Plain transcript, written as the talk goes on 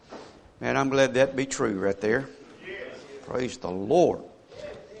Man, I'm glad that be true right there. Praise the Lord.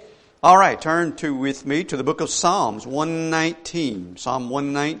 All right, turn with me to the book of Psalms 119. Psalm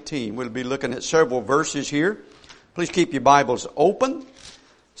 119. We'll be looking at several verses here. Please keep your Bibles open.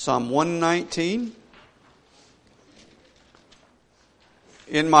 Psalm 119.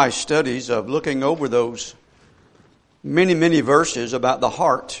 In my studies of looking over those many verses about the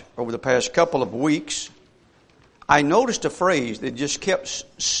heart over the past couple of weeks, I noticed a phrase that just kept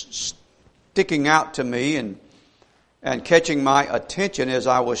sticking out to me and catching my attention as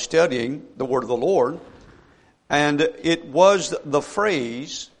I was studying the Word of the Lord. And it was the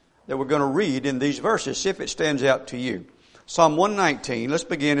phrase that we're going to read in these verses. See if it stands out to you. Psalm 119, let's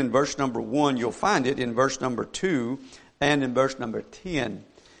begin in verse number 1. You'll find it in verse number 2 and in verse number 10.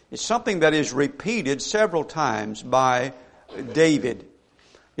 It's something that is repeated several times by David.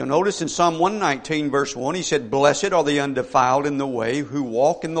 You'll notice in Psalm 119 verse 1, he said, "Blessed are the undefiled in the way who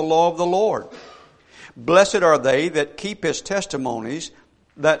walk in the law of the Lord. Blessed are they that keep His testimonies,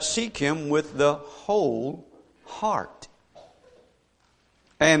 that seek Him with the whole heart."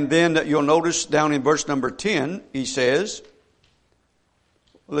 And then you'll notice down in verse number 10, he says,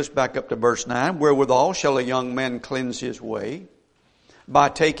 let's back up to verse 9, "Wherewithal shall a young man cleanse his way? By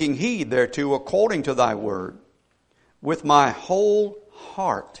taking heed thereto according to thy word. With my whole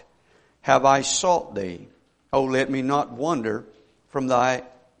heart have I sought thee. O let me not wander from thy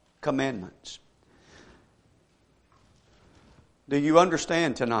commandments." Do you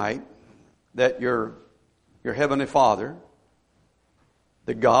understand tonight that your Heavenly Father,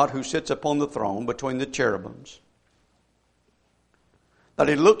 the God who sits upon the throne between the cherubims, that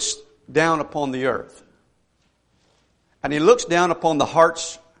He looks down upon the earth, and He looks down upon the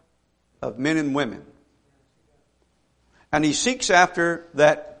hearts of men and women, and He seeks after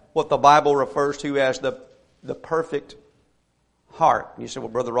that, what the Bible refers to as the perfect heart. You say, "Well,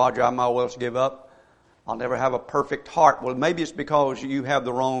 Brother Roger, I might as well give up. I'll never have a perfect heart." Well, maybe it's because you have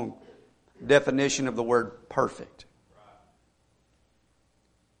the wrong definition of the word perfect.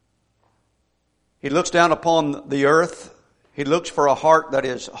 He looks down upon the earth. He looks for a heart that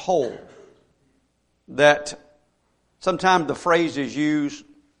is whole. That sometimes the phrase is used,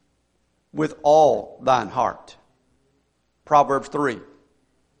 "with all thine heart." Proverbs 3,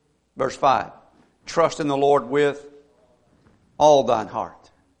 verse 5. "Trust in the Lord with all thine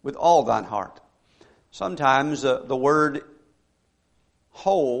heart." With all thine heart. Sometimes the word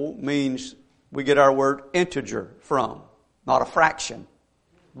whole means we get our word integer from. Not a fraction,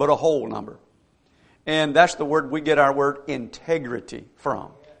 but a whole number. And that's the word we get our word integrity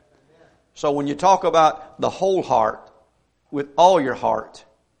from. So when you talk about the whole heart, with all your heart,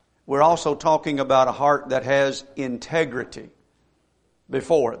 we're also talking about a heart that has integrity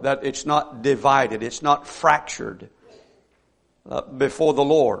before it, that it's not divided, it's not fractured before the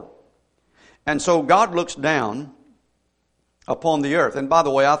Lord. And so God looks down upon the earth. And by the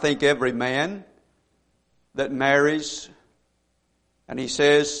way, I think every man that marries, and he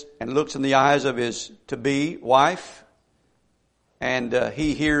says and looks in the eyes of his to-be wife, and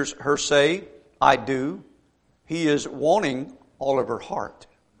he hears her say, "I do," he is wanting all of her heart.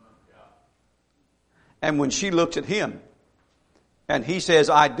 And when she looks at him and he says,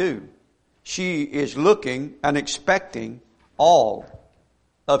 "I do," she is looking and expecting all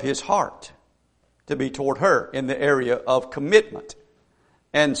of his heart to be toward her in the area of commitment.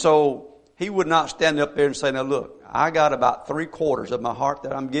 And so he would not stand up there and say, "Now look, I got about 3/4 of my heart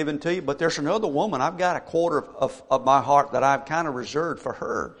that I'm giving to you, but there's another woman, I've got 1/4 of my heart that I've kind of reserved for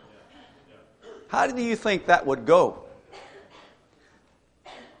her." How do you think that would go?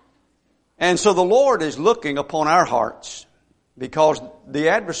 And so the Lord is looking upon our hearts, because the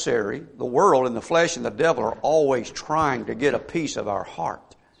adversary, the world and the flesh and the devil, are always trying to get a piece of our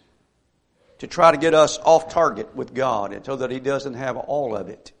heart, to try to get us off target with God, and so that He doesn't have all of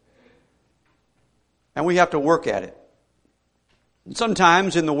it. And we have to work at it. And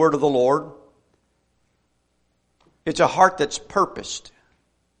sometimes in the Word of the Lord, it's a heart that's purposed.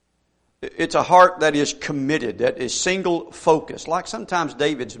 It's a heart that is committed, that is single focused. Like sometimes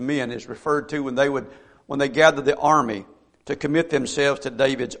David's men is referred to when they gathered the army to commit themselves to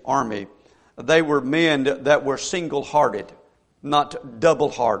David's army. They were men that were single-hearted, not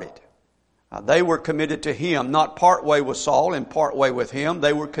double-hearted. They were committed to Him, not part way with Saul and part way with him.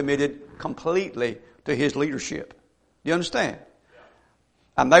 They were committed completely to his leadership. Do you understand?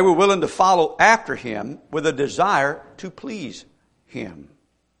 And they were willing to follow after him with a desire to please him.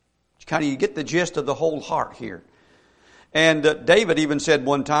 You get the gist of the whole heart here. And David even said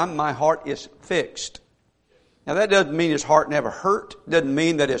one time, "My heart is fixed." Now that doesn't mean his heart never hurt. Doesn't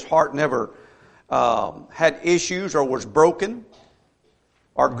mean that his heart never had issues or was broken.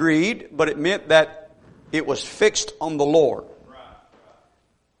 or grieved, but it meant that it was fixed on the Lord.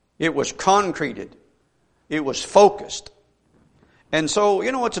 It was concreted. It was focused. And so,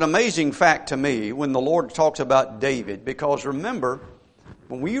 it's an amazing fact to me when the Lord talks about David, because remember,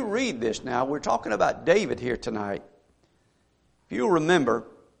 when we read this now, we're talking about David here tonight. If you remember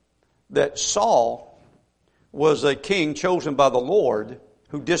that Saul was a king chosen by the Lord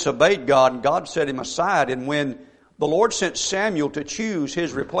who disobeyed God, and God set him aside. And when the Lord sent Samuel to choose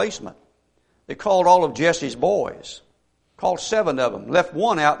his replacement, they called all of Jesse's boys, called 7 of them, left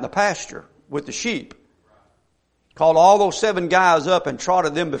one out in the pasture with the sheep, called all those 7 guys up and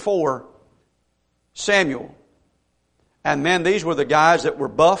trotted them before Samuel. And man, these were the guys that were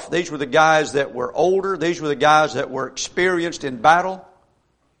buff. These were the guys that were older. These were the guys that were experienced in battle.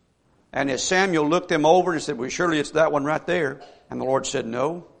 And as Samuel looked them over and said, well, surely it's that one right there. And the Lord said,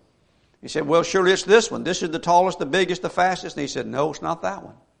 no. He said, well, surely it's this one. This is the tallest, the biggest, the fastest. And he said, no, it's not that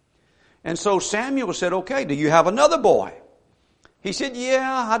one. And so Samuel said, okay, do you have another boy? He said,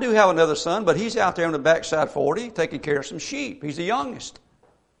 yeah, I do have another son, but he's out there on the backside 40 taking care of some sheep. He's the youngest.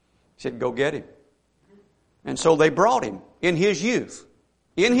 He said, go get him. And so they brought him in his youth.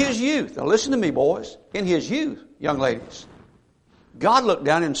 In his youth. Now listen to me, boys. In his youth, young ladies. God looked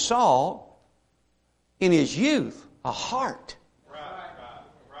down and saw in his youth a heart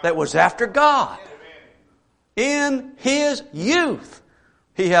that was after God. In his youth,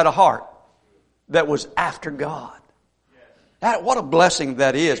 he had a heart that was after God. What a blessing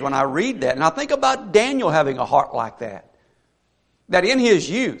that is when I read that. And I think about Daniel having a heart like that. That in his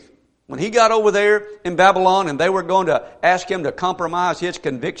youth, when he got over there in Babylon and they were going to ask him to compromise his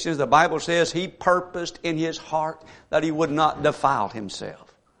convictions, the Bible says he purposed in his heart that he would not defile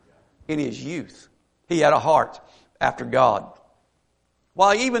himself. In his youth, he had a heart after God.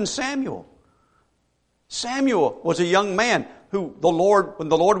 While even Samuel was a young man who when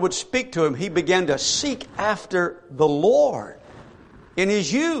the Lord would speak to him, he began to seek after the Lord in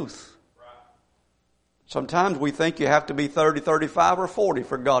his youth. Sometimes we think you have to be 30, 35, or 40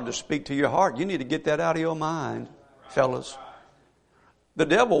 for God to speak to your heart. You need to get that out of your mind, fellas. The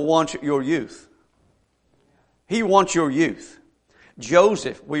devil wants your youth. He wants your youth.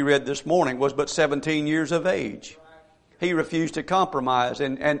 Joseph, we read this morning, was but 17 years of age. He refused to compromise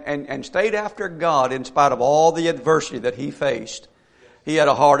and stayed after God in spite of all the adversity that he faced. He had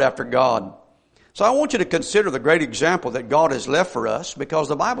a heart after God. So I want you to consider the great example that God has left for us, because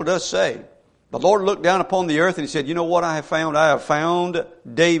the Bible does say, the Lord looked down upon the earth and He said, you know what I have found? I have found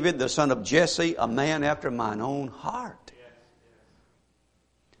David, the son of Jesse, a man after mine own heart.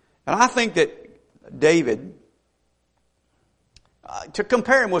 And I think that David, to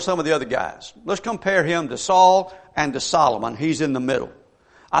compare him with some of the other guys, let's compare him to Saul and to Solomon. He's in the middle.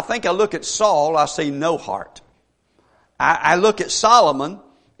 I think I look at Saul, I see no heart. I look at Solomon,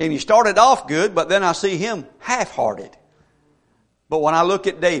 and he started off good, but then I see him half-hearted. But when I look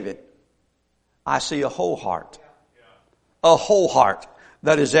at David, I see a whole heart. A whole heart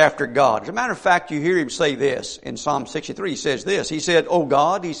that is after God. As a matter of fact, you hear him say this in Psalm 63. He says this. He said, O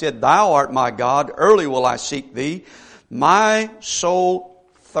God, he said, Thou art my God. Early will I seek Thee. My soul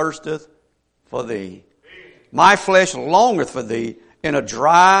thirsteth for Thee. My flesh longeth for Thee in a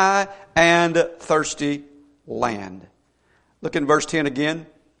dry and thirsty land. Look in verse 10 again.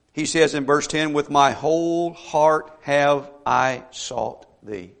 He says in verse 10, With my whole heart have I sought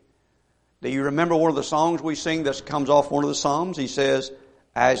Thee. Do you remember one of the songs we sing that comes off one of the Psalms? He says,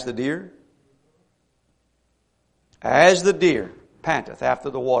 As the deer panteth after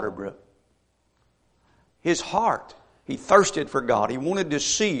the water brook. His heart, he thirsted for God. He wanted to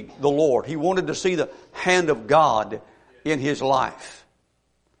see the Lord. He wanted to see the hand of God in his life.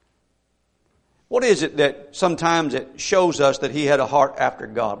 What is it that sometimes it shows us that he had a heart after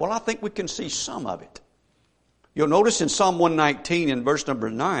God? Well, I think we can see some of it. You'll notice in Psalm 119 in verse number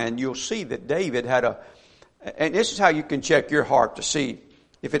 9, you'll see that David had and this is how you can check your heart to see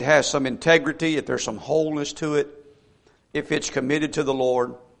if it has some integrity, if there's some wholeness to it, if it's committed to the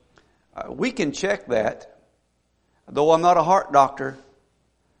Lord. We can check that. Though I'm not a heart doctor,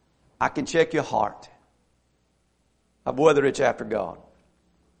 I can check your heart of whether it's after God.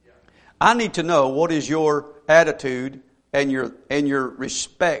 I need to know what is your attitude and your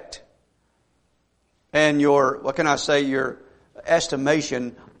respect and your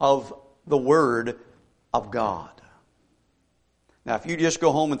estimation of the Word of God. Now, if you just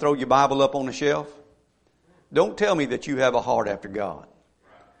go home and throw your Bible up on the shelf, don't tell me that you have a heart after God.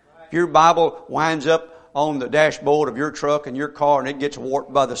 If your Bible winds up on the dashboard of your truck and your car and it gets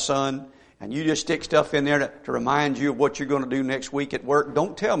warped by the sun, and you just stick stuff in there to remind you of what you're going to do next week at work,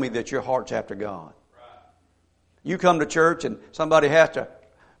 don't tell me that your heart's after God. You come to church and somebody has to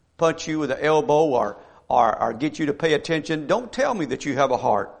punch you with an elbow or get you to pay attention, don't tell me that you have a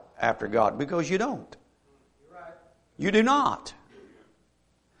heart after God, because you don't. You do not.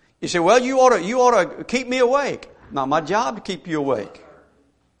 You say, well, you ought to keep me awake. Not my job to keep you awake.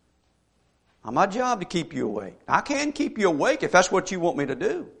 Not my job to keep you awake. I can keep you awake if that's what you want me to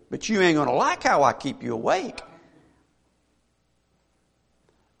do. But you ain't going to like how I keep you awake.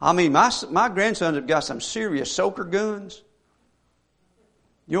 I mean, my grandsons have got some serious soaker guns.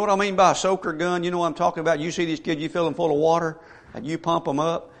 You know what I mean by a soaker gun? You know what I'm talking about? You see these kids, you fill them full of water, and you pump them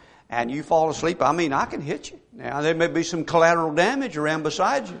up, and you fall asleep. I mean, I can hit you. Now, there may be some collateral damage around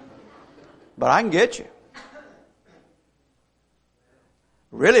beside you, but I can get you.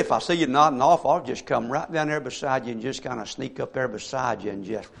 Really, if I see you nodding off, I'll just come right down there beside you and just kind of sneak up there beside you and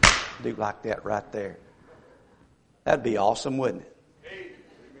just do like that right there. That'd be awesome, wouldn't it?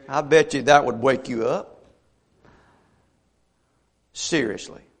 I bet you that would wake you up.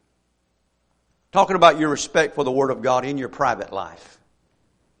 Seriously. Talking about your respect for the Word of God in your private life.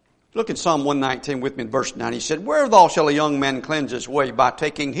 Look at Psalm 119 with me in verse 9. He said, wherewithal shall a young man cleanse his way? By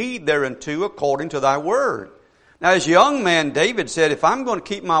taking heed thereunto according to thy word. Now, as young man, David said, if I'm going to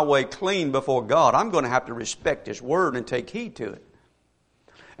keep my way clean before God, I'm going to have to respect His Word and take heed to it.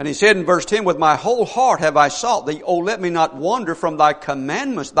 And he said in verse 10, with my whole heart have I sought thee. O let me not wander from thy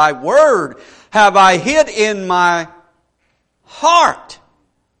commandments. Thy word have I hid in my heart,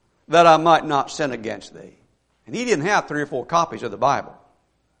 that I might not sin against thee. And he didn't have 3 or 4 copies of the Bible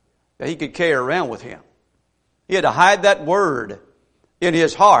that he could carry around with him. He had to hide that word in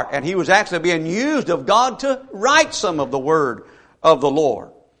his heart. And he was actually being used of God to write some of the word of the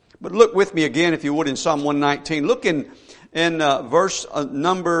Lord. But look with me again, if you would, in Psalm 119. Look in verse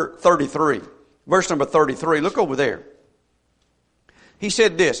number 33. Verse number 33. Look over there. He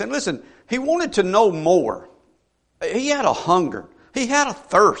said this. And listen, he wanted to know more. He had a hunger. He had a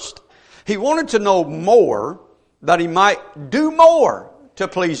thirst. He wanted to know more that he might do more to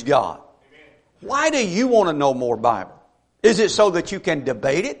please God. Amen. Why do you want to know more Bible? Is it so that you can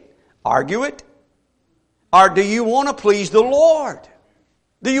debate it, argue it? Or do you want to please the Lord?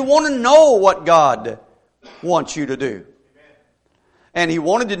 Do you want to know what God wants you to do? And he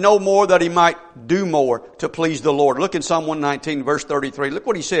wanted to know more that he might do more to please the Lord. Look in Psalm 119 verse 33. Look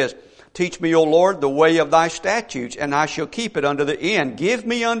what he says. Teach me, O Lord, the way of thy statutes, and I shall keep it unto the end. Give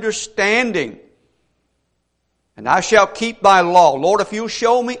me understanding, and I shall keep thy law. Lord, if you'll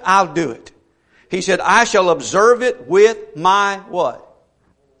show me, I'll do it. He said, I shall observe it with my what?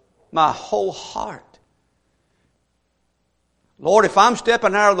 My whole heart. Lord, if I'm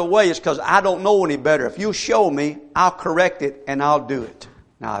stepping out of the way, it's because I don't know any better. If you show me, I'll correct it and I'll do it.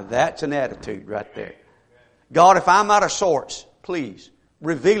 Now that's an attitude right there. God, if I'm out of sorts, please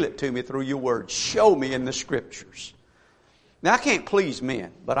reveal it to me through your word. Show me in the scriptures. Now I can't please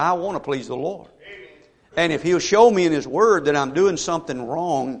men, but I want to please the Lord. And if He'll show me in His word that I'm doing something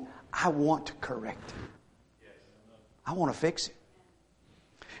wrong, I want to correct it. I want to fix it.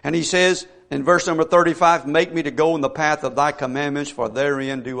 And he says, in verse number 35, make me to go in the path of thy commandments, for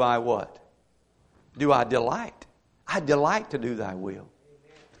therein do I what? Do I delight? I delight to do thy will.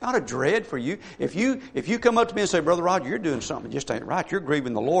 It's not a dread for you. If you come up to me and say, Brother Roger, you're doing something that just ain't right. You're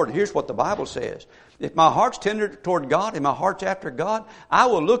grieving the Lord. Here's what the Bible says. If my heart's tender toward God and my heart's after God, I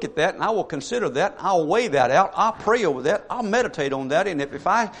will look at that and I will consider that. I'll weigh that out. I'll pray over that. I'll meditate on that. And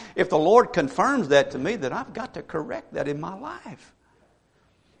if the Lord confirms that to me, then I've got to correct that in my life.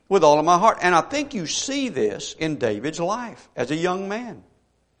 With all of my heart. And I think you see this in David's life as a young man.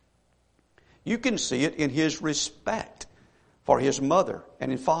 You can see it in his respect for his mother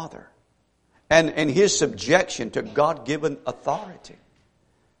and his father. And his subjection to God-given authority.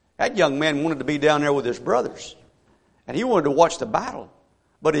 That young man wanted to be down there with his brothers. And he wanted to watch the battle.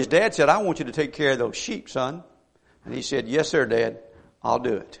 But his dad said, I want you to take care of those sheep, son. And he said, yes, sir, Dad. I'll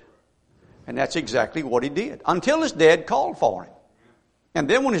do it. And that's exactly what he did. Until his dad called for him. And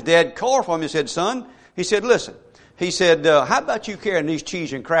then when his dad called for him, he said, son, he said, listen. He said, how about you carrying these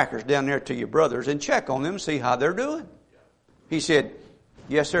cheese and crackers down there to your brothers and check on them and see how they're doing? He said,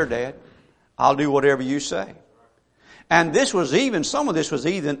 yes, sir, Dad. I'll do whatever you say. And some of this was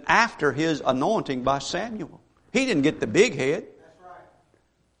even after his anointing by Samuel. He didn't get the big head.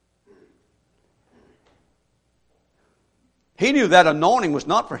 He knew that anointing was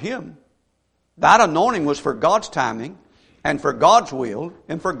not for him. That anointing was for God's timing and for God's will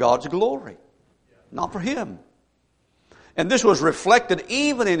and for God's glory. Not for him. And this was reflected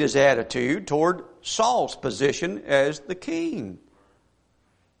even in his attitude toward Saul's position as the king.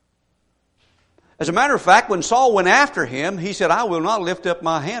 As a matter of fact, when Saul went after him, he said, I will not lift up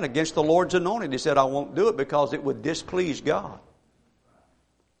my hand against the Lord's anointed. He said, I won't do it because it would displease God.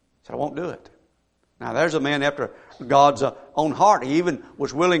 said, I won't do it. Now there's a man after God's own heart. He even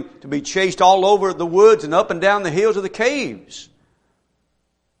was willing to be chased all over the woods and up and down the hills of the caves.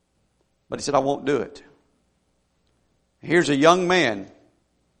 But he said, I won't do it. Here's a young man.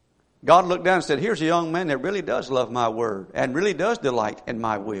 God looked down and said, here's a young man that really does love my word and really does delight in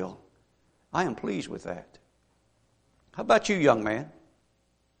my will. I am pleased with that. How about you, young man?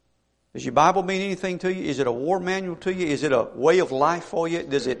 Does your Bible mean anything to you? Is it a war manual to you? Is it a way of life for you?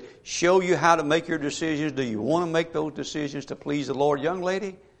 Does it show you how to make your decisions? Do you want to make those decisions to please the Lord? Young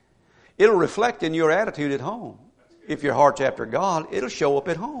lady, it'll reflect in your attitude at home. If your heart's after God, it'll show up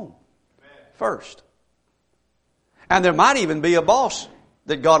at home first. And there might even be a boss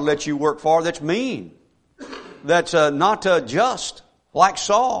that God lets you work for that's mean, that's not just, like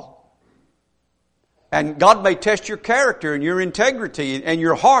Saul. And God may test your character and your integrity and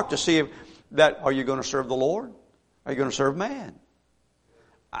your heart to see if that, are you going to serve the Lord? Are you going to serve man?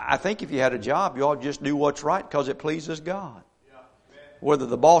 I think if you had a job, you ought to just do what's right because it pleases God. Whether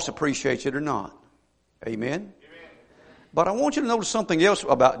the boss appreciates it or not. Amen? But I want you to notice something else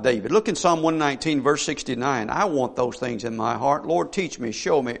about David. Look in Psalm 119, verse 69. I want those things in my heart. Lord, teach me,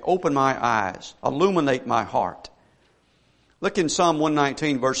 show me, open my eyes, illuminate my heart. Look in Psalm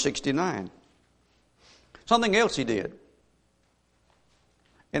 119, verse 69. Something else he did.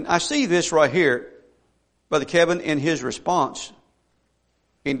 And I see this right here, Brother Kevin, in his response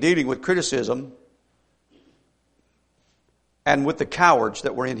in dealing with criticism and with the cowards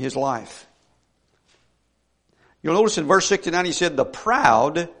that were in his life. You'll notice in verse 69 he said, the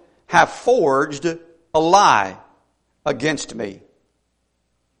proud have forged a lie against me,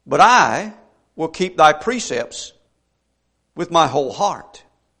 but I will keep thy precepts with my whole heart.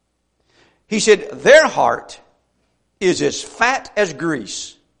 He said, their heart is as fat as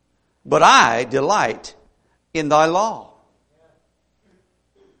grease, but I delight in thy law.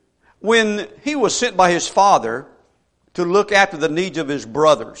 When he was sent by his father to look after the needs of his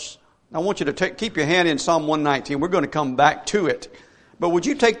brothers, I want you to keep your hand in Psalm 119. We're going to come back to it. But would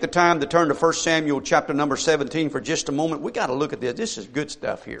you take the time to turn to 1 Samuel chapter number 17 for just a moment? We got to look at this. This is good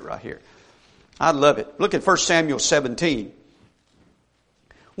stuff here, right here. I love it. Look at 1 Samuel 17.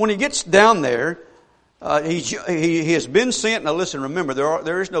 When he gets down there, he has been sent. Now listen, remember,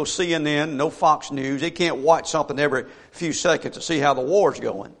 there is no CNN, no Fox News. He can't watch something every few seconds to see how the war's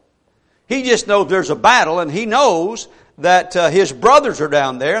going. He just knows there's a battle, and he knows that his brothers are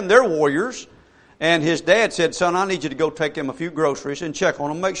down there, and they're warriors. And his dad said, son, I need you to go take them a few groceries and check on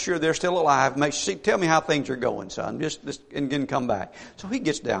them, make sure they're still alive. Tell me how things are going, son, just and then come back. So he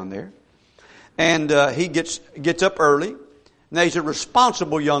gets down there, and he gets up early. Now, he's a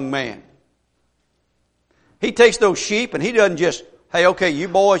responsible young man. He takes those sheep and he doesn't just, hey, okay, you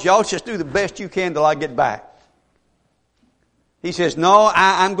boys, y'all just do the best you can till I get back. He says, no,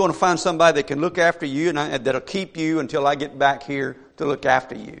 I'm going to find somebody that can look after you and that'll keep you until I get back here to look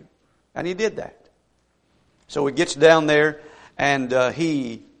after you. And he did that. So he gets down there and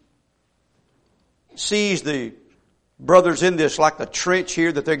he sees the brothers in this, like the trench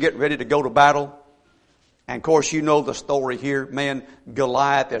here that they're getting ready to go to battle. And of course, you know the story here. Man,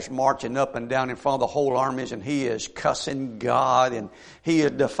 Goliath is marching up and down in front of the whole armies, and he is cussing God, and he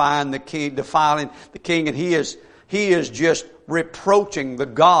is defiling the king, and he is just reproaching the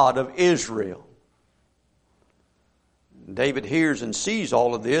God of Israel. David hears and sees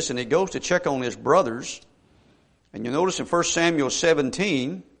all of this, and he goes to check on his brothers. And you notice in 1 Samuel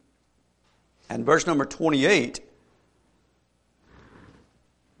 17 and verse number 28,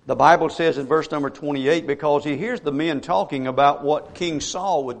 the Bible says in verse number 28, because he hears the men talking about what King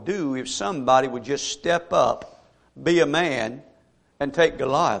Saul would do if somebody would just step up, be a man, and take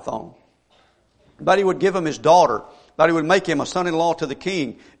Goliath on. But he would give him his daughter, but he would make him a son-in-law to the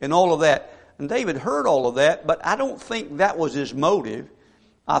king, and all of that. And David heard all of that, but I don't think that was his motive.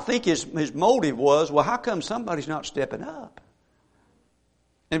 I think his motive was, well, how come somebody's not stepping up?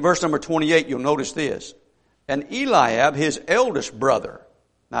 In verse number 28, you'll notice this. And Eliab, his eldest brother.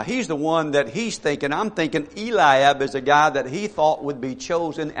 Now, he's the one that he's thinking. I'm thinking Eliab is a guy that he thought would be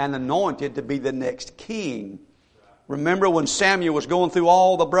chosen and anointed to be the next king. Remember when Samuel was going through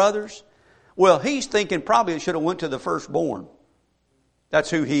all the brothers? Well, he's thinking probably it should have went to the firstborn. That's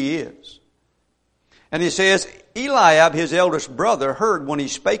who he is. And he says, Eliab, his eldest brother, heard when he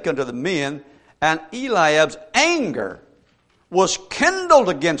spake unto the men, and Eliab's anger was kindled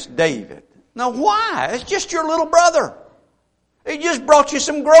against David. Now, why? It's just your little brother. He just brought you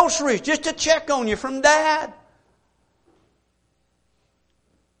some groceries just to check on you from Dad.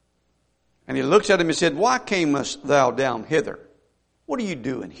 And he looks at him and said, why camest thou down hither? What are you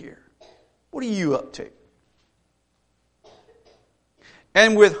doing here? What are you up to?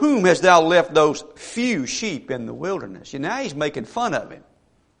 And with whom hast thou left those few sheep in the wilderness? And now he's making fun of him.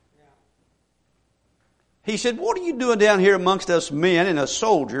 He said, what are you doing down here amongst us men and us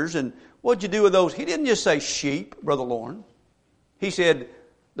soldiers? And what'd you do with those? He didn't just say sheep, Brother Lauren. He said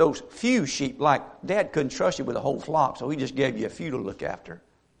those few sheep, like Dad couldn't trust you with a whole flock, so he just gave you a few to look after.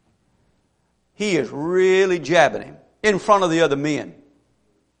 He is really jabbing him in front of the other men.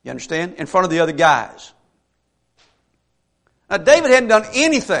 You understand? In front of the other guys. Now David hadn't done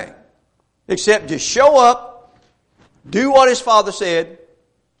anything except just show up, do what his father said.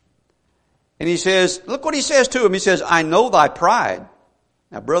 And he says, look what he says to him. He says, I know thy pride.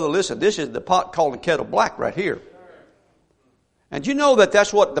 Now, brother, listen, this is the pot calling the kettle black right here. And you know that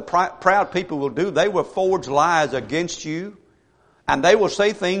that's what the proud people will do. They will forge lies against you. And they will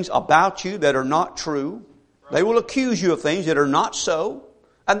say things about you that are not true. They will accuse you of things that are not so.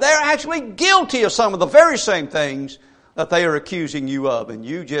 And they're actually guilty of some of the very same things that they are accusing you of. And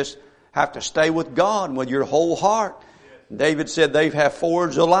you just have to stay with God with your whole heart. David said, they have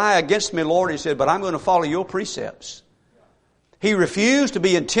forged a lie against me, Lord. He said, but I'm going to follow your precepts. He refused to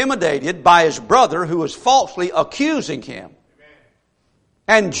be intimidated by his brother who was falsely accusing him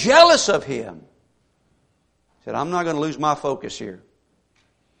and jealous of him. He said, I'm not going to lose my focus here.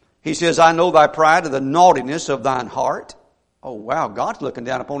 He says, I know thy pride and the naughtiness of thine heart. Oh, wow, God's looking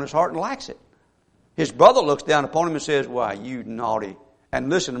down upon his heart and likes it. His brother looks down upon him and says, why, you naughty. And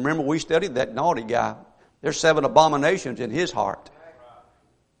listen, remember we studied that naughty guy. There's 7 abominations in his heart.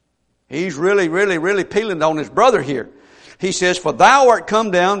 He's really peeling on his brother here. He says, for thou art come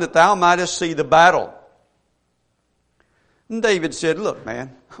down that thou mightest see the battle. And David said, look,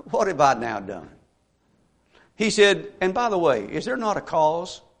 man, what have I now done? He said, and by the way, is there not a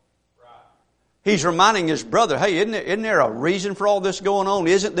cause? He's reminding his brother, hey, isn't there a reason for all this going on?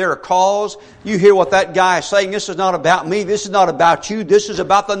 Isn't there a cause? You hear what that guy is saying. This is not about me. This is not about you. This is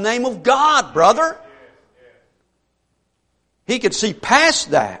about the name of God, brother. He could see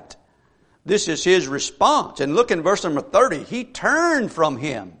past that. This is his response. And look in verse number 30. He turned from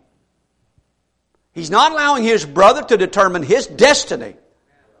him. He's not allowing his brother to determine his destiny.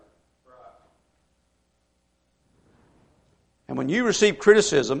 And when you receive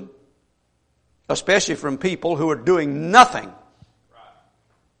criticism, especially from people who are doing nothing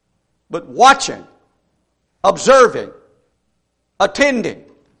but watching, observing, attending,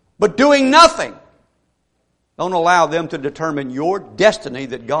 but doing nothing, don't allow them to determine your destiny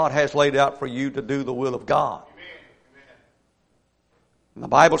that God has laid out for you to do the will of God. And the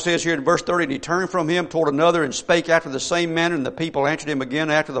Bible says here in verse 30, and he turned from him toward another and spake after the same manner, and the people answered him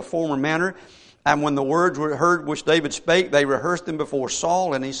again after the former manner. And when the words were heard which David spake, they rehearsed them before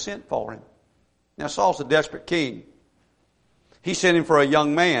Saul, and he sent for him. Now Saul's a desperate king. He sent him for a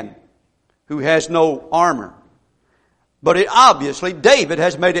young man who has no armor. But obviously David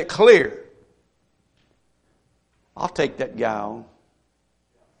has made it clear, I'll take that guy on.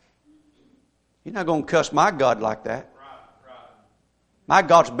 You're not going to cuss my God like that. My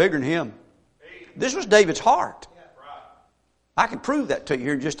God's bigger than him. This was David's heart. I can prove that to you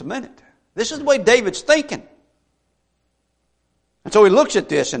here in just a minute. This is the way David's thinking. And so he looks at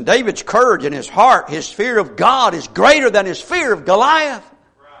this, and David's courage in his heart, his fear of God is greater than his fear of Goliath.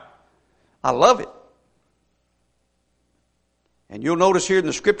 I love it. And you'll notice here in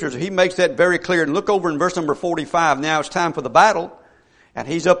the scriptures, he makes that very clear. And look over in verse number 45. Now it's time for the battle. And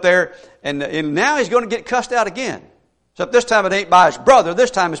he's up there, and now he's going to get cussed out again. Except this time it ain't by his brother.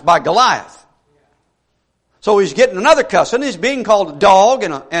 This time it's by Goliath. So he's getting another cussing. He's being called a dog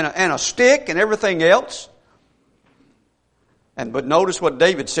and a stick and everything else. But notice what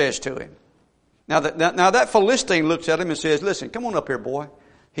David says to him. Now that Philistine looks at him and says, listen, come on up here, boy.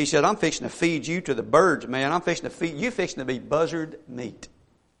 He said, I'm fixing to feed you to the birds, man. I'm fixing to feed you, fixing to be buzzard meat.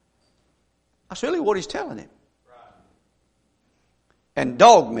 That's really what he's telling him. Right. And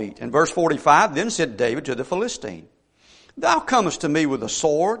dog meat. In verse 45, then said David to the Philistine, thou comest to me with a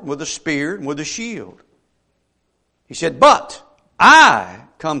sword, with a spear, and with a shield. He said, but I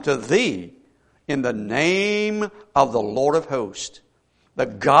come to thee in the name of the Lord of hosts, the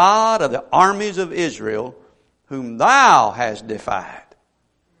God of the armies of Israel, whom thou hast defied.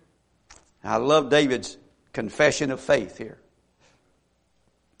 I love David's confession of faith here.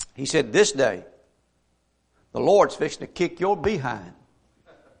 He said, this day, the Lord's fixing to kick your behind.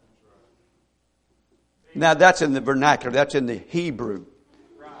 Now that's in the vernacular, that's in the Hebrew.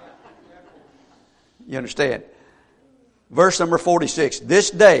 You understand? Verse number 46, this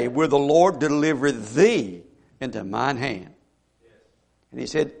day will the Lord deliver thee into mine hand. And he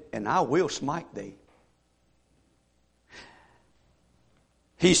said, and I will smite thee.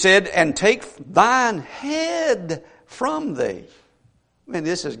 He said, and take thine head from thee. I mean,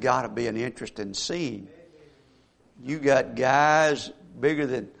 this has got to be an interesting scene. You got guys bigger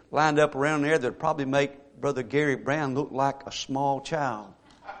than lined up around there that probably make Brother Gary Brown look like a small child.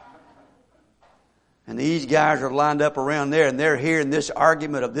 And these guys are lined up around there, and they're hearing this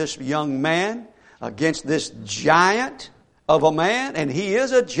argument of this young man against this giant of a man, and he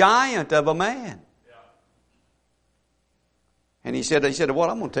is a giant of a man. And he said, well,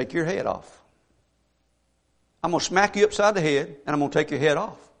 I'm going to take your head off. I'm going to smack you upside the head, and I'm going to take your head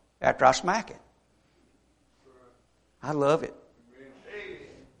off after I smack it. I love it.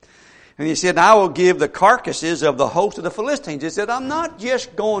 And he said, I will give the carcasses of the host of the Philistines. He said, I'm not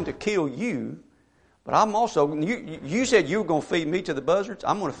just going to kill you, but I'm also, you said you were going to feed me to the buzzards.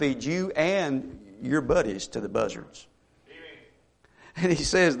 I'm going to feed you and your buddies to the buzzards. And he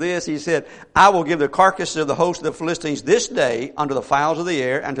says this, he said, I will give the carcasses of the host of the Philistines this day unto the fowls of the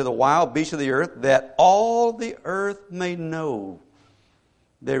air and to the wild beasts of the earth, that all the earth may know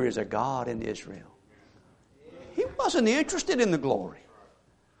there is a God in Israel. He wasn't interested in the glory.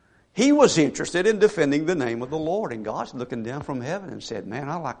 He was interested in defending the name of the Lord. And God's looking down from heaven and said, man,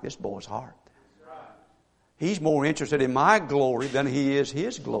 I like this boy's heart. He's more interested in my glory than he is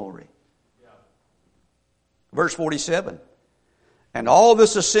his glory. Verse 47. And all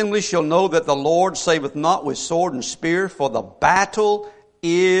this assembly shall know that the Lord saveth not with sword and spear, for the battle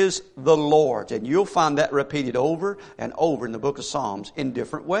is the Lord's. And you'll find that repeated over and over in the book of Psalms in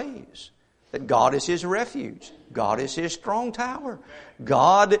different ways. That God is his refuge. God is his strong tower.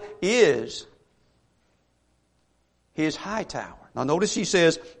 God is his high tower. Now notice he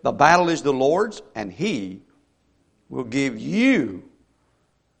says, the battle is the Lord's, and he will give you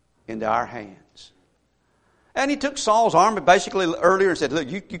into our hands. And he took Saul's army basically earlier and said,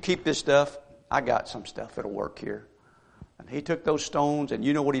 look, you keep this stuff. I got some stuff that'll work here. And he took those stones, and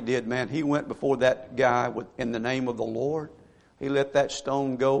you know what he did, man? He went before that guy in the name of the Lord. He let that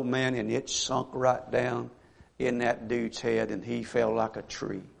stone go, man, and it sunk right down in that dude's head, and he fell like a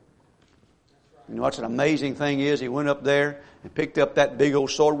tree. You know what's an amazing thing is? He went up there and picked up that big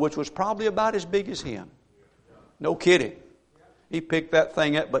old sword, which was probably about as big as him. No kidding. He picked that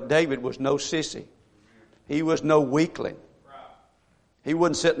thing up, but David was no sissy. He was no weakling. He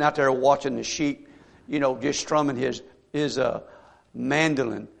wasn't sitting out there watching the sheep, just strumming his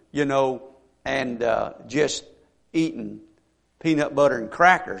mandolin, and just eating peanut butter and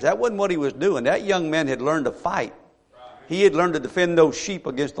crackers. That wasn't what he was doing. That young man had learned to fight. He had learned to defend those sheep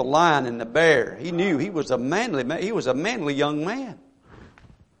against the lion and the bear. He knew he was a manly man. He was a manly young man.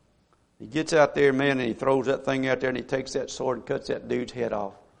 He gets out there, man, and he throws that thing out there, and he takes that sword and cuts that dude's head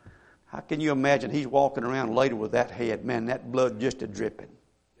off. How can you imagine he's walking around later with that head? Man, that blood just a-dripping.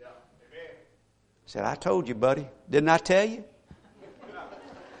 Yeah. Amen. He said, I told you, buddy. Didn't I tell you?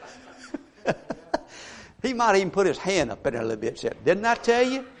 He might even put his hand up in there a little bit and said, didn't I tell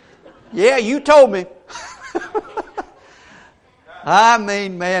you? Yeah, you told me. I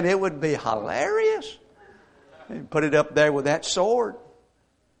mean, man, it would be hilarious. And put it up there with that sword.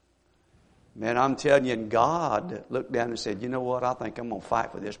 Man, I'm telling you, and God looked down and said, you know what? I think I'm going to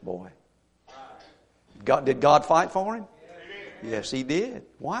fight for this boy. Did God fight for him? Yes, he did.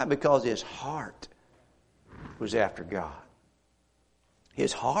 Why? Because his heart was after God.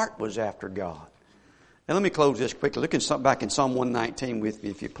 His heart was after God. And let me close this quickly. Look back in Psalm 119 with me,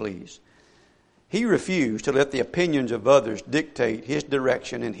 if you please. He refused to let the opinions of others dictate his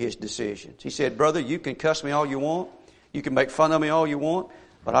direction and his decisions. He said, brother, you can cuss me all you want. You can make fun of me all you want.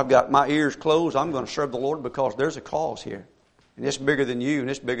 But I've got my ears closed. I'm going to serve the Lord because there's a cause here. And it's bigger than you and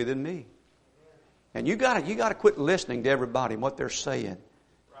it's bigger than me. And you got to quit listening to everybody and what they're saying.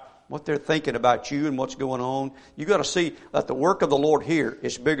 What they're thinking about you and what's going on. You got to see that the work of the Lord here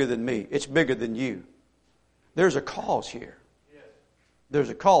is bigger than me. It's bigger than you. There's a cause here. There's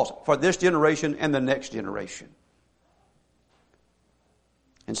a cause for this generation and the next generation.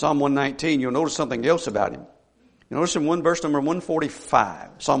 In Psalm 119, you'll notice something else about him. You notice in verse number 145,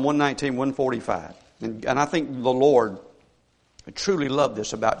 Psalm 119, 145. And I think the Lord truly loved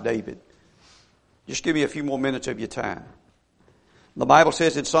this about David. Just give me a few more minutes of your time. The Bible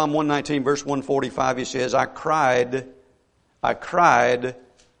says in Psalm 119, verse 145, he says, I cried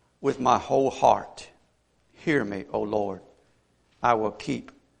with my whole heart. Hear me, O Lord. I will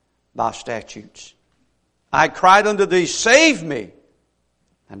keep thy statutes. I cried unto thee, save me,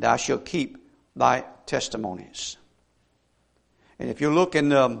 and I shall keep thy testimonies. And if you look in,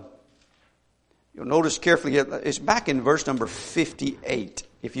 you'll notice carefully, it's back in verse number 58.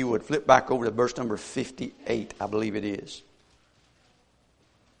 If you would flip back over to verse number 58, I believe it is.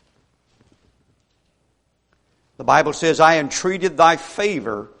 The Bible says, I entreated thy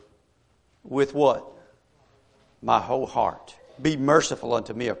favor with what? My whole heart. be merciful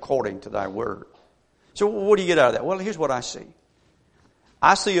unto me according to thy word. So what do you get out of that? Well, here's what I see.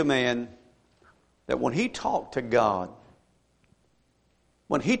 I see a man that when he talked to God,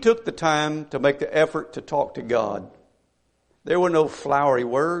 when he took the time to make the effort to talk to God, there were no flowery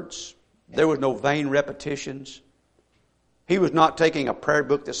words. There was no vain repetitions. He was not taking a prayer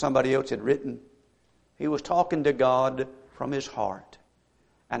book that somebody else had written. He was talking to God from his heart.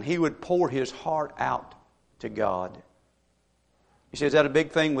 And he would pour his heart out to God. You say, is that a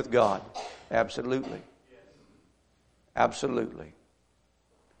big thing with God? Absolutely. Absolutely.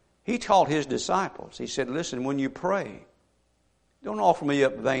 He taught his disciples. He said, listen, when you pray, don't offer me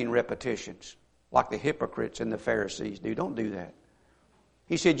up vain repetitions like the hypocrites and the Pharisees do. Don't do that.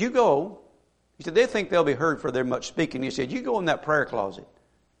 He said, you go. He said, they think they'll be heard for their much speaking. He said, you go in that prayer closet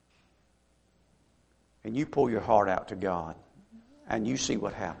and you pour your heart out to God and you see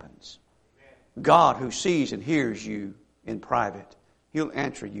what happens. God, who sees and hears you in private, He'll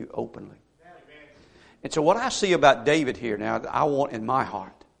answer you openly. And so what I see about David here now, that I want in my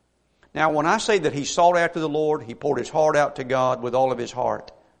heart. Now, when I say that he sought after the Lord, he poured his heart out to God with all of his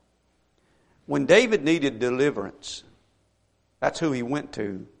heart. When David needed deliverance, that's who he went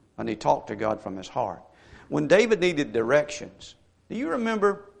to, and he talked to God from his heart. When David needed directions, do you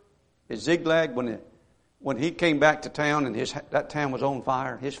remember at Ziklag when he came back to town and that town was on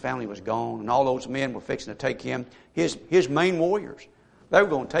fire, his family was gone, and all those men were fixing to take him, his main warriors, they were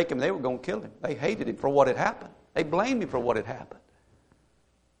going to take him, they were going to kill him. They hated him for what had happened. They blamed him for what had happened.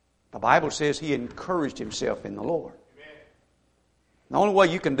 The Bible says he encouraged himself in the Lord. Amen. The only way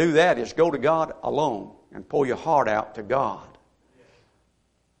you can do that is go to God alone and pour your heart out to God.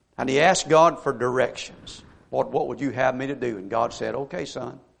 And he asked God for directions. Lord, what would you have me to do? And God said, okay,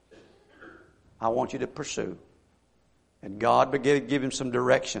 son, I want you to pursue. And God began to give him some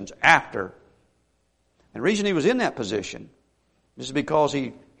directions after. And the reason he was in that position is because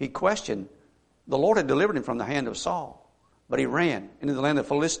he questioned. The Lord had delivered him from the hand of Saul. But he ran into the land of the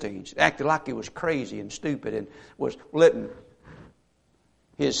Philistines, acted like he was crazy and stupid and was letting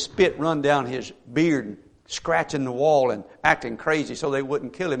his spit run down his beard and scratching the wall and acting crazy so they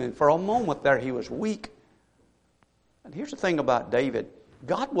wouldn't kill him. And for a moment there he was weak. And here's the thing about David.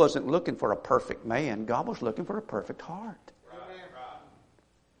 God wasn't looking for a perfect man. God was looking for a perfect heart.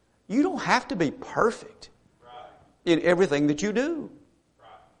 You don't have to be perfect in everything that you do.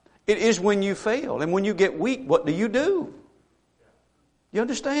 It is when you fail and when you get weak, what do? You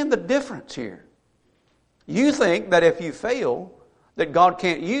understand the difference here? You think that if you fail, that God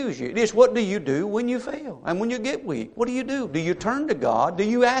can't use you. It is what do you do when you fail? And when you get weak, what do? Do you turn to God? Do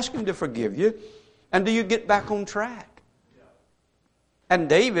you ask Him to forgive you? And do you get back on track? And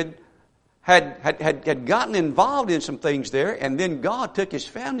David had gotten involved in some things there, and then God took his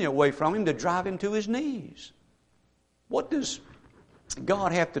family away from him to drive him to his knees. What does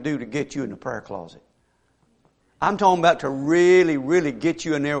God have to do to get you in the prayer closet? I'm talking about to really, really get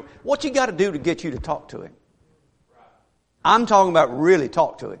you in there. What you got to do to get you to talk to Him? I'm talking about really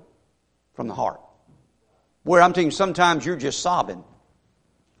talk to Him from the heart. Where I'm thinking sometimes you're just sobbing.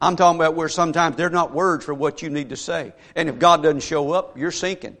 I'm talking about where sometimes there's not words for what you need to say. And if God doesn't show up, you're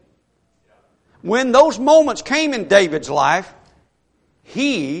sinking. When those moments came in David's life,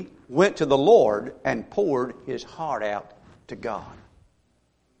 he went to the Lord and poured his heart out to God.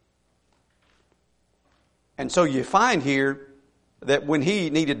 And so you find here that when he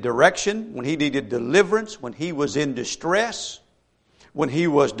needed direction, when he needed deliverance, when he was in distress, when he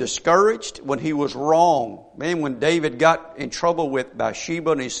was discouraged, when he was wrong. Man, when David got in trouble with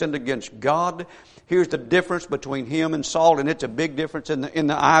Bathsheba and he sinned against God, here's the difference between him and Saul, and it's a big difference in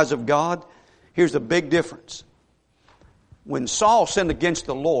the eyes of God. Here's the big difference. When Saul sinned against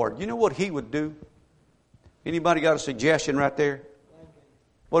the Lord, you know what he would do? Anybody got a suggestion right there?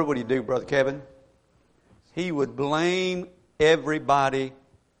 What would he do, Brother Kevin? He would blame everybody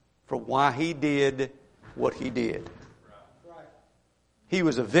for why he did what he did. He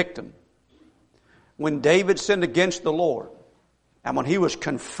was a victim. When David sinned against the Lord, and when he was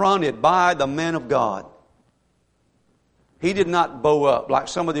confronted by the men of God, he did not bow up like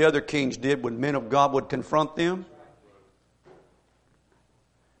some of the other kings did when men of God would confront them.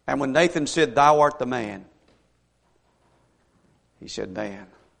 And when Nathan said, "Thou art the man," he said, "Man,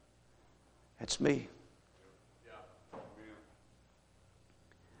 that's me."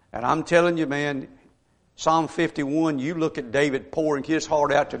 And I'm telling you, man, Psalm 51, you look at David pouring his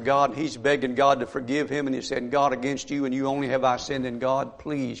heart out to God, and he's begging God to forgive him, and he said, "God, against you and you only have I sinned, in God,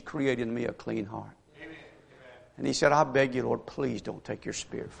 please create in me a clean heart." Amen. And he said, "I beg you, Lord, please don't take your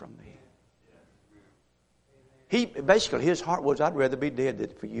spirit from me." Basically, his heart was, "I'd rather be dead than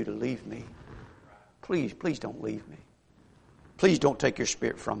for you to leave me. Please don't leave me. Please don't take your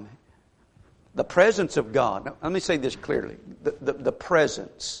spirit from me. The presence of God. Now, let me say this clearly. The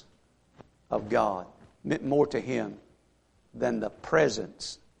presence of God meant more to him than the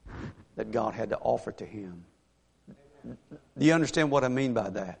presents that God had to offer to him. Do you understand what I mean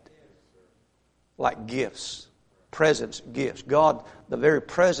by that? Like gifts. Presents, gifts. God, the very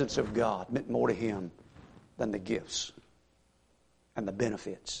presence of God meant more to him than the gifts and the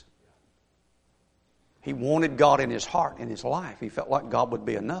benefits. He wanted God in his heart, in his life. He felt like God would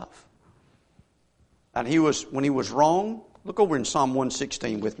be enough. And when he was wrong, look over in Psalm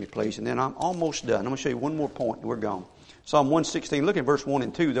 116 with me, please, and then I'm almost done. I'm going to show you one more point and we're gone. Psalm 116, look at verse 1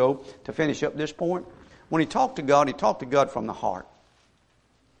 and 2, though, to finish up this point. When he talked to God from the heart.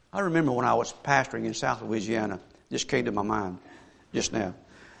 I remember when I was pastoring in South Louisiana, just came to my mind just now.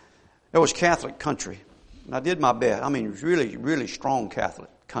 It was Catholic country. And I did my best. I mean, it was really, really strong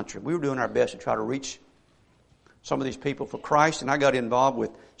Catholic country. We were doing our best to try to reach some of these people for Christ, and I got involved with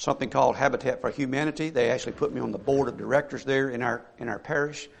something called Habitat for Humanity. They actually put me on the board of directors there in our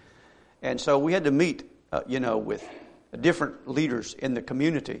parish. And so we had to meet, with different leaders in the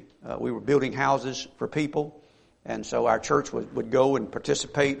community. We were building houses for people, and so our church would go and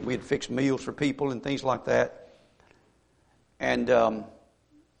participate. We'd fix meals for people and things like that. And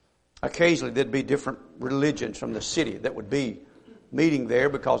occasionally there'd be different religions from the city that would be meeting there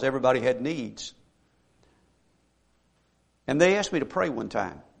because everybody had needs. And they asked me to pray one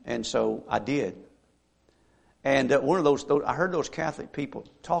time, and so I did. And one of those, I heard those Catholic people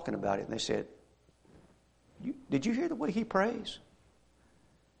talking about it, and they said, "Did you hear the way he prays?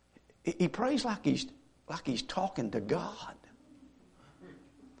 He prays like he's talking to God,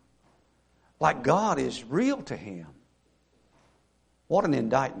 like God is real to him." What an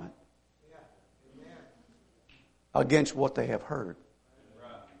indictment against what they have heard.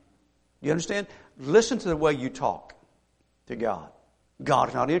 You understand? Listen to the way you talk to God. God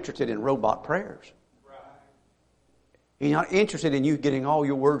is not interested in robot prayers. He's not interested in you getting all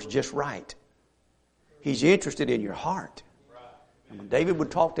your words just right. He's interested in your heart. And when David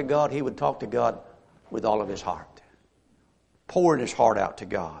would talk to God, he would talk to God with all of his heart, pouring his heart out to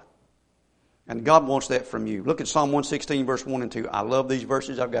God. And God wants that from you. Look at Psalm 116, verse 1 and 2. I love these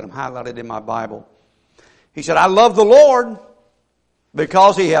verses. I've got them highlighted in my Bible. He said, "I love the Lord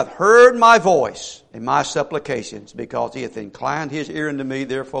because he hath heard my voice and my supplications, because he hath inclined his ear unto me.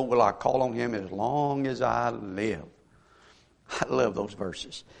 Therefore will I call on him as long as I live." I love those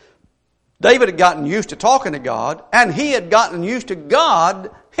verses. David had gotten used to talking to God, and he had gotten used to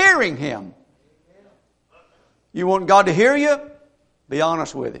God hearing him. You want God to hear you? Be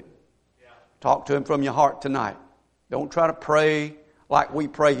honest with him. Talk to him from your heart tonight. Don't try to pray like we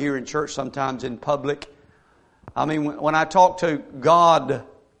pray here in church sometimes in public. I mean, when I talk to God,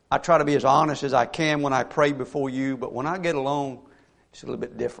 I try to be as honest as I can when I pray before you, but when I get alone, it's a little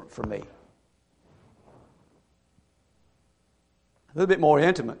bit different for me. A little bit more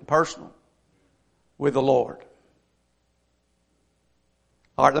intimate and personal with the Lord.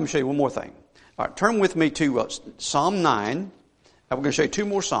 All right, let me show you one more thing. All right, turn with me to Psalm 9. I'm going to show you two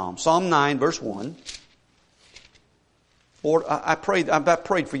more Psalms. Psalm 9, verse 1. Lord, I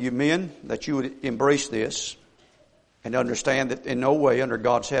prayed for you men that you would embrace this and understand that in no way under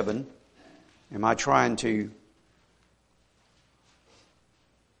God's heaven am I trying to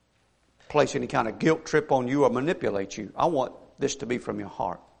place any kind of guilt trip on you or manipulate you. I want this to be from your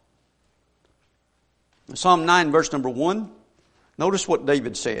heart. Psalm 9, verse number 1. Notice what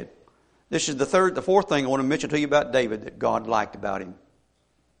David said. This is the fourth thing I want to mention to you about David that God liked about him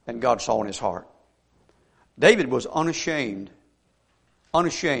and God saw in his heart. David was unashamed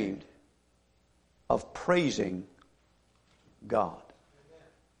of praising God.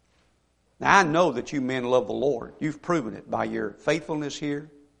 Now I know that you men love the Lord. You've proven it by your faithfulness here,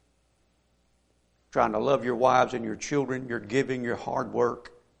 trying to love your wives and your children, your giving, your hard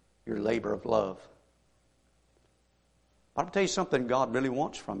work, your labor of love. I'll tell you something God really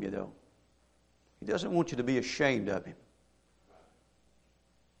wants from you, though. He doesn't want you to be ashamed of him.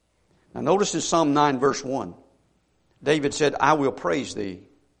 Now notice in Psalm 9, verse 1, David said, "I will praise thee,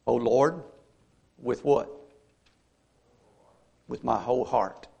 O Lord," with what? With my whole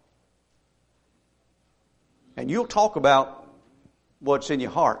heart. And you'll talk about what's in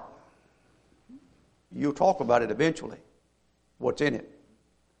your heart. You'll talk about it eventually. What's in it.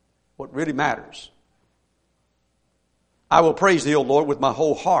 What really matters. "I will praise thee, O Lord, with my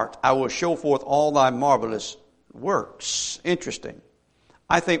whole heart. I will show forth all thy marvelous works." Interesting.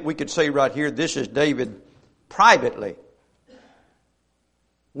 I think we could say right here, this is David privately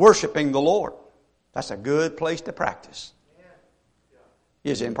worshiping the Lord. That's a good place to practice.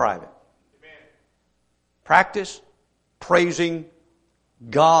 Is in private. Practice praising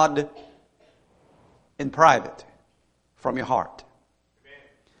God in private from your heart.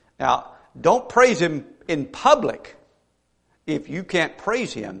 Now, don't praise Him in public if you can't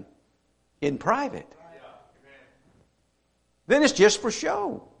praise Him in private. Then it's just for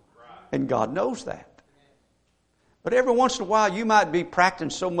show. And God knows that. But every once in a while you might be practicing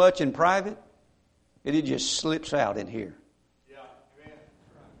so much in private that it just slips out in here.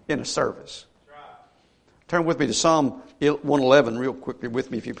 In a service. Turn with me to Psalm 111 real quickly with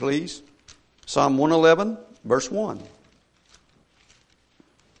me if you please. Psalm 111 verse 1.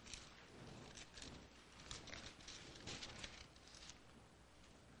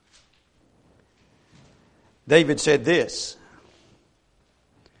 David said this.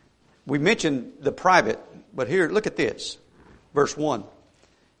 We mentioned the private, but here, look at this. Verse 1.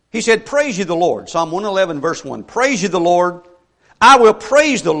 He said, praise ye the Lord. Psalm 111 verse 1. Praise ye the Lord. I will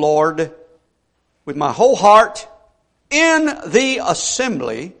praise the Lord with my whole heart in the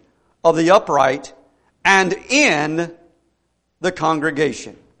assembly of the upright and in the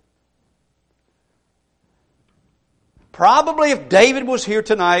congregation. Probably if David was here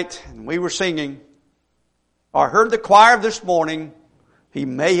tonight and we were singing, or heard the choir this morning, he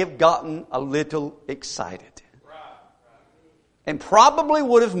may have gotten a little excited. And probably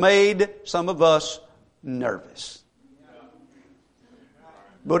would have made some of us nervous.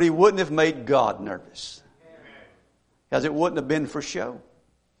 But he wouldn't have made God nervous. Because it wouldn't have been for show.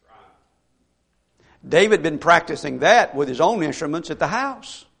 David had been practicing that with his own instruments at the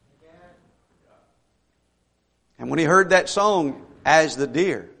house. And when he heard that song, As the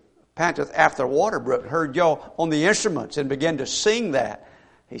Deer Panteth After the Water Brook, heard y'all on the instruments and began to sing that,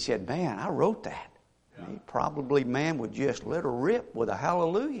 he said, man, I wrote that. And he probably, man, would just let her rip with a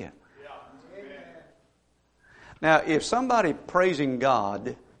hallelujah. Now, if somebody praising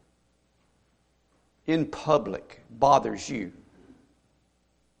God in public bothers you,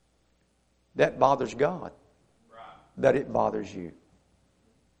 that bothers God. That it bothers you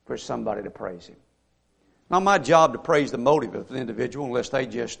for somebody to praise Him. Not my job to praise the motive of the individual unless they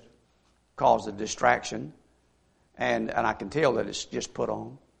just cause a distraction. And I can tell that it's just put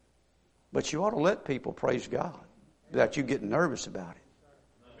on. But you ought to let people praise God without you getting nervous about it.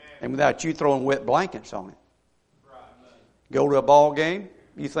 And without you throwing wet blankets on it. Go to a ball game,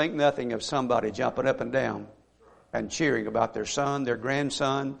 you think nothing of somebody jumping up and down and cheering about their son, their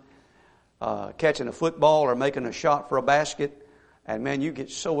grandson, catching a football or making a shot for a basket. And man, you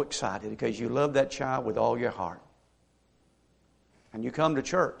get so excited because you love that child with all your heart. And you come to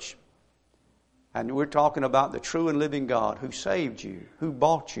church. And we're talking about the true and living God who saved you, who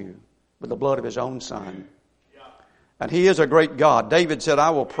bought you with the blood of His own Son. And He is a great God. David said, I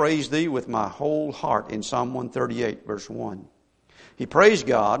will praise Thee with my whole heart in Psalm 138, verse 1. He praised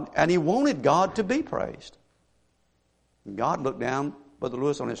God, and he wanted God to be praised. And God looked down, Brother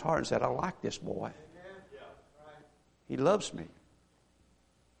Lewis, on his heart and said, I like this boy. He loves me.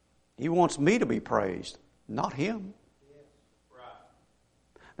 He wants me to be praised, not him.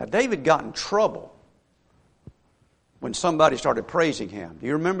 Now, David got in trouble when somebody started praising him. Do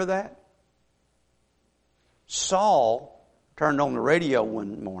you remember that? Saul turned on the radio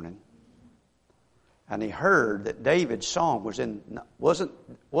one morning and he heard that David's song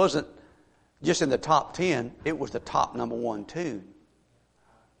wasn't just in the top 10, it was the top number 1 tune.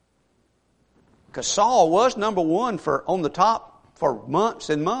 Because Saul was number 1 on the top for months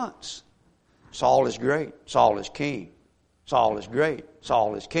and months. Saul is great. Saul is king. Saul is great.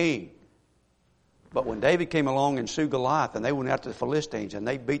 Saul is king. But when David came along and slew Goliath and they went after the Philistines and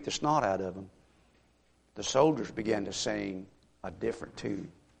they beat the snot out of them, the soldiers began to sing a different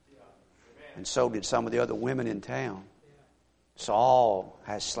tune. And so did some of the other women in town. Saul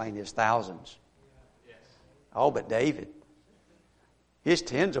has slain his thousands. Oh, but David, his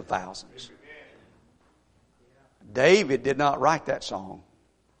tens of thousands. David did not write that song.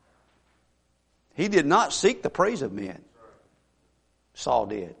 He did not seek the praise of men. Saul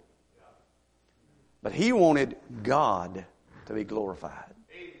did. But he wanted God to be glorified.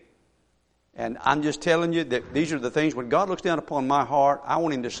 And I'm just telling you that these are the things, when God looks down upon my heart, I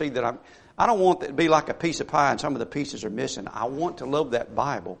want Him to see that I don't want it to be like a piece of pie and some of the pieces are missing. I want to love that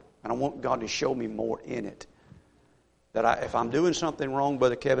Bible, and I want God to show me more in it. That if I'm doing something wrong,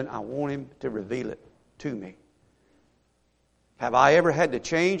 Brother Kevin, I want Him to reveal it to me. Have I ever had to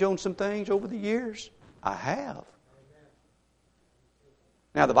change on some things over the years? I have.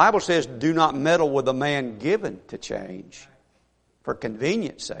 Now, the Bible says, do not meddle with a man given to change for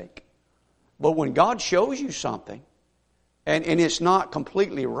convenience sake. But when God shows you something, and it's not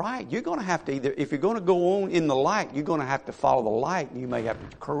completely right, you're going to have to either, if you're going to go on in the light, you're going to have to follow the light, and you may have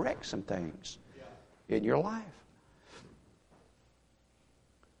to correct some things in your life.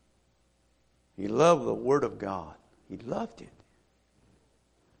 He loved the Word of God. He loved it.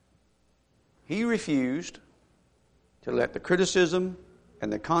 He refused to let the criticism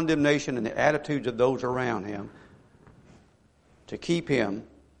and the condemnation and the attitudes of those around him to keep him.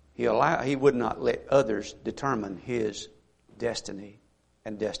 He would not let others determine his destiny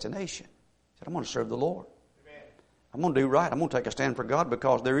and destination. He said, I'm going to serve the Lord. Amen. I'm going to do right. I'm going to take a stand for God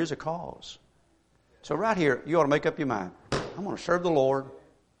because there is a cause. So right here, you ought to make up your mind. I'm going to serve the Lord.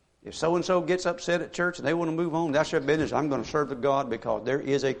 If so-and-so gets upset at church and they want to move on, that's their business. I'm going to serve the God because there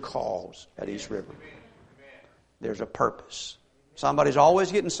is a cause at East River. There's a purpose. Somebody's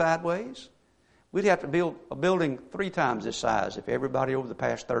always getting sideways. We'd have to build a building 3 times this size if everybody over the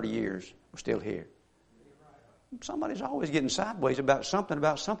past 30 years was still here. Somebody's always getting sideways about something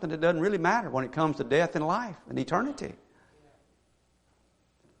that doesn't really matter when it comes to death and life and eternity.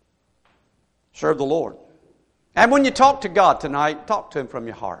 Serve the Lord. And when you talk to God tonight, talk to Him from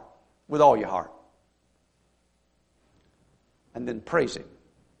your heart, with all your heart. And then praise Him.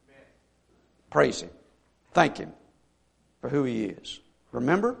 Praise Him. Thank Him for who He is.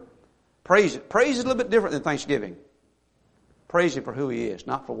 Remember? Praise it. Praise is a little bit different than thanksgiving. Praise Him for who He is,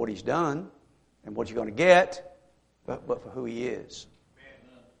 not for what He's done and what you're going to get, but for who He is.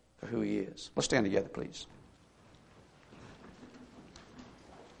 For who He is. Let's stand together, please.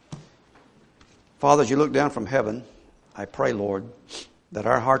 Father, as you look down from heaven, I pray, Lord, that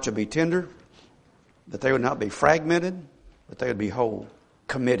our hearts would be tender, that they would not be fragmented, but they would be whole,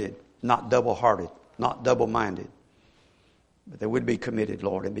 committed, not double-hearted, not double-minded. But they would be committed,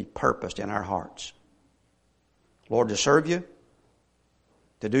 Lord, and be purposed in our hearts. Lord, to serve You,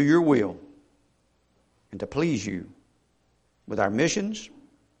 to do Your will, and to please You with our missions,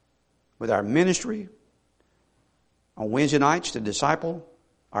 with our ministry, on Wednesday nights to disciple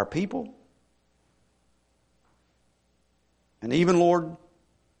our people, and even, Lord,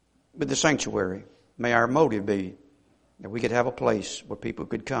 with the sanctuary, may our motive be that we could have a place where people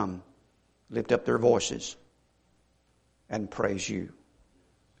could come, lift up their voices, and praise You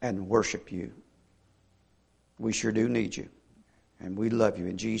and worship You. We sure do need You. And we love You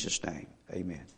in Jesus' name. Amen.